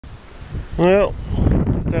Well,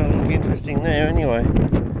 it's starting to look interesting there anyway.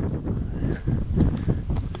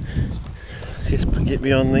 Just get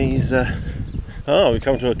beyond these. Oh, we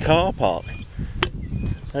come to a car park.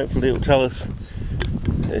 Hopefully it'll tell us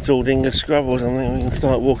it's Aldinga Scrub or something. We can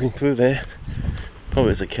start walking through there.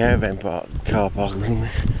 Probably it's a caravan park, car park or something.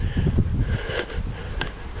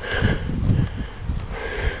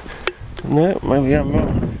 No, maybe I'm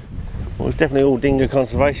wrong. Well, it's definitely Aldinga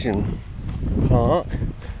Conservation Park.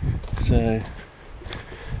 So,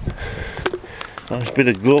 nice bit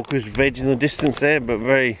of glaucous veg in the distance there, but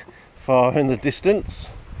very far in the distance.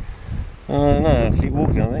 I don't know, I'll keep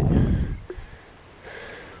walking, I think.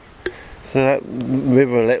 So that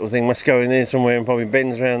rivulet thing must go in there somewhere and probably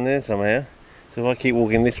bends around there somehow. So if I keep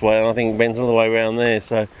walking this way, I think it bends all the way around there.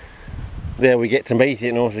 So there we get to meet it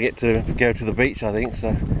and also get to go to the beach, I think. So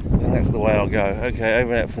I think that's the way I'll go. Okay,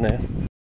 over and out for now.